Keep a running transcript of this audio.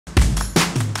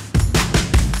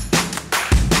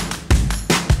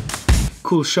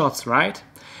Cool shots, right?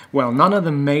 Well, none of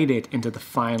them made it into the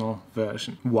final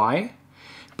version. Why?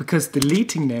 Because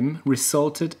deleting them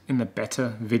resulted in a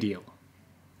better video.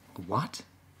 What?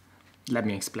 Let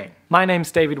me explain. My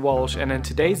name's David Walsh, and in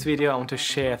today's video I want to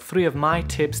share 3 of my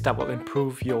tips that will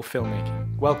improve your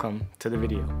filmmaking. Welcome to the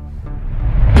video.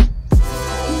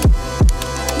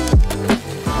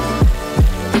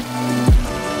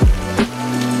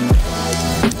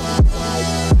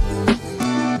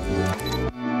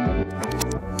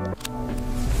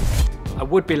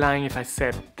 I would be lying if I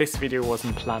said this video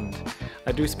wasn't planned.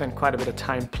 I do spend quite a bit of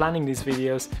time planning these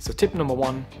videos, so tip number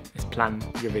 1 is plan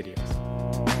your videos.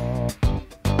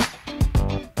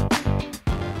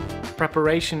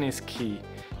 Preparation is key.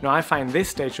 Now, I find this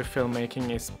stage of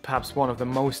filmmaking is perhaps one of the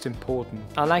most important.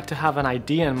 I like to have an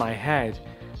idea in my head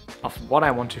of what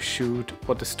I want to shoot,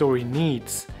 what the story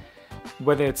needs,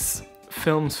 whether it's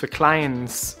films for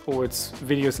clients or it's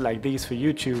videos like these for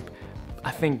YouTube.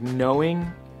 I think knowing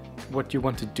what you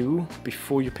want to do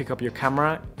before you pick up your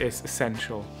camera is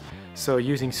essential. So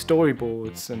using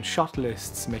storyboards and shot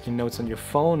lists, making notes on your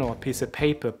phone or a piece of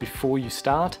paper before you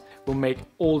start will make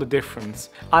all the difference.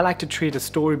 I like to treat a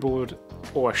storyboard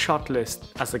or a shot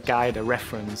list as a guide, a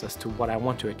reference as to what I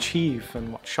want to achieve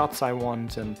and what shots I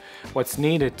want and what's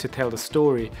needed to tell the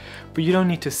story, but you don't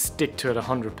need to stick to it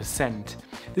 100%.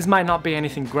 This might not be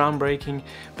anything groundbreaking,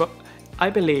 but I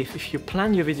believe if you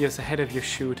plan your videos ahead of your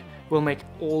shoot, will make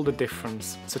all the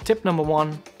difference. So tip number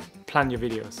 1, plan your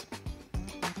videos.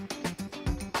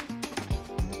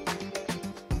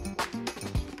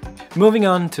 Moving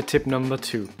on to tip number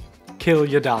 2, kill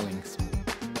your darlings.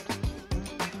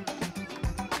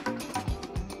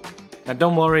 Now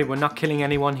don't worry, we're not killing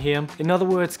anyone here. In other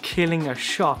words, killing a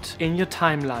shot in your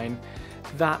timeline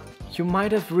that you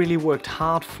might have really worked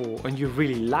hard for and you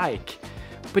really like,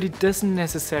 but it doesn't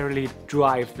necessarily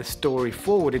drive the story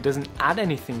forward, it doesn't add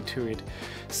anything to it.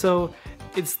 So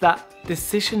it's that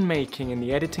decision making in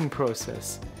the editing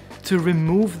process to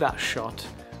remove that shot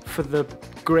for the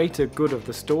greater good of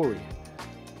the story.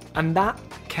 And that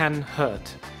can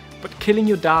hurt. But killing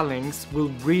your darlings will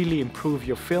really improve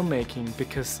your filmmaking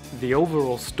because the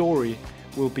overall story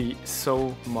will be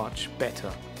so much better.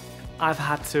 I've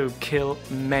had to kill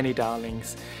many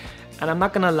darlings, and I'm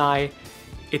not gonna lie,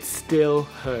 it still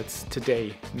hurts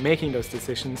today making those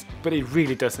decisions, but it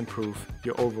really does improve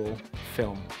your overall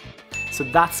film. So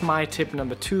that's my tip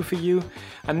number 2 for you.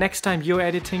 And next time you're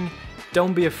editing,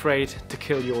 don't be afraid to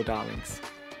kill your darlings.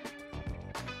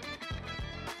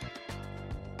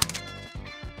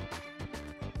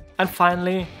 And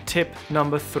finally, tip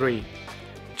number 3,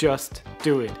 just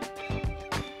do it.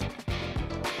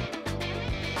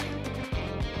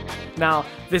 Now,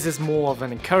 this is more of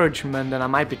an encouragement and I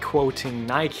might be quoting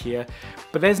Nike here,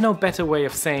 but there's no better way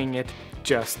of saying it,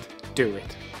 just do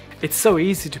it. It's so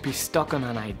easy to be stuck on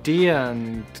an idea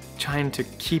and trying to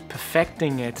keep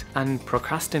perfecting it and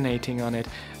procrastinating on it,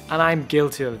 and I'm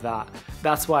guilty of that.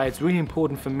 That's why it's really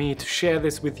important for me to share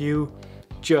this with you.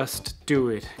 Just do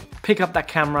it. Pick up that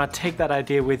camera, take that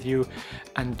idea with you,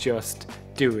 and just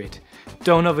do it.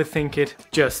 Don't overthink it,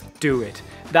 just do it.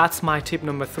 That's my tip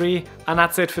number 3, and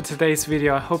that's it for today's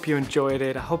video. I hope you enjoyed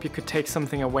it. I hope you could take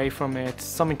something away from it,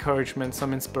 some encouragement,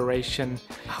 some inspiration.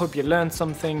 I hope you learned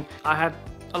something. I had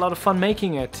a lot of fun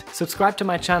making it. Subscribe to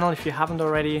my channel if you haven't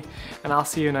already, and I'll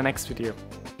see you in the next video.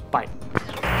 Bye.